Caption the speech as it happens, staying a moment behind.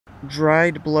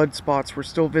Dried blood spots were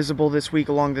still visible this week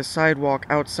along the sidewalk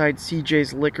outside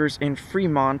CJ's Liquors in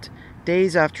Fremont,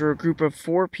 days after a group of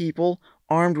 4 people,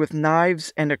 armed with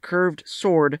knives and a curved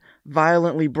sword,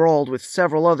 violently brawled with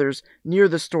several others near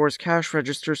the store's cash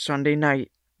register Sunday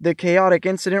night. The chaotic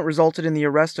incident resulted in the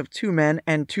arrest of 2 men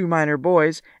and 2 minor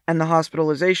boys and the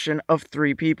hospitalization of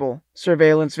 3 people.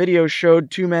 Surveillance video showed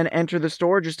 2 men enter the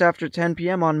store just after 10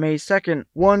 p.m. on May 2nd.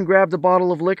 One grabbed a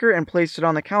bottle of liquor and placed it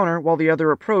on the counter while the other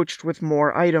approached with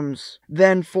more items.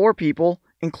 Then 4 people,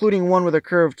 including one with a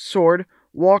curved sword,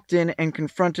 walked in and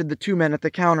confronted the 2 men at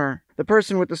the counter. The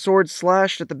person with the sword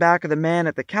slashed at the back of the man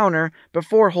at the counter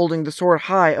before holding the sword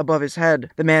high above his head.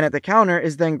 The man at the counter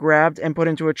is then grabbed and put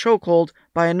into a chokehold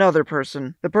by another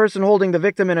person. The person holding the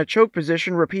victim in a choke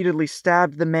position repeatedly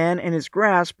stabbed the man in his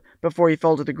grasp before he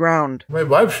fell to the ground. My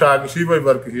wife shot, she might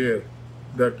work here.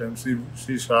 That time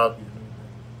she shot,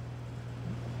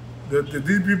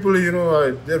 These people,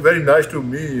 they're very nice to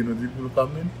me, people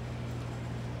come in.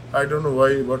 I don't know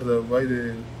why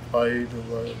they fight or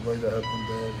why that happened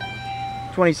there.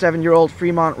 27-year-old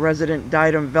Fremont resident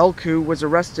Didem Velku was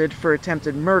arrested for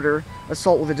attempted murder,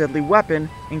 assault with a deadly weapon,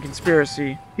 and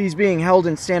conspiracy. He's being held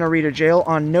in Santa Rita jail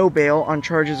on no bail on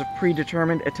charges of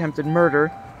predetermined attempted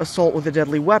murder, assault with a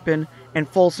deadly weapon, and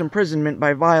false imprisonment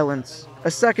by violence.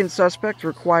 A second suspect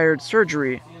required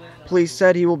surgery. Police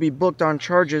said he will be booked on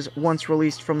charges once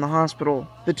released from the hospital.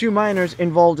 The 2 minors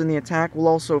involved in the attack will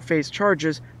also face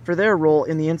charges for their role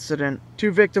in the incident.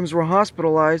 2 victims were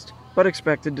hospitalized, but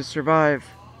expected to survive.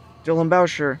 Dylan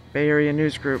Bauscher, Bay Area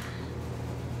News Group.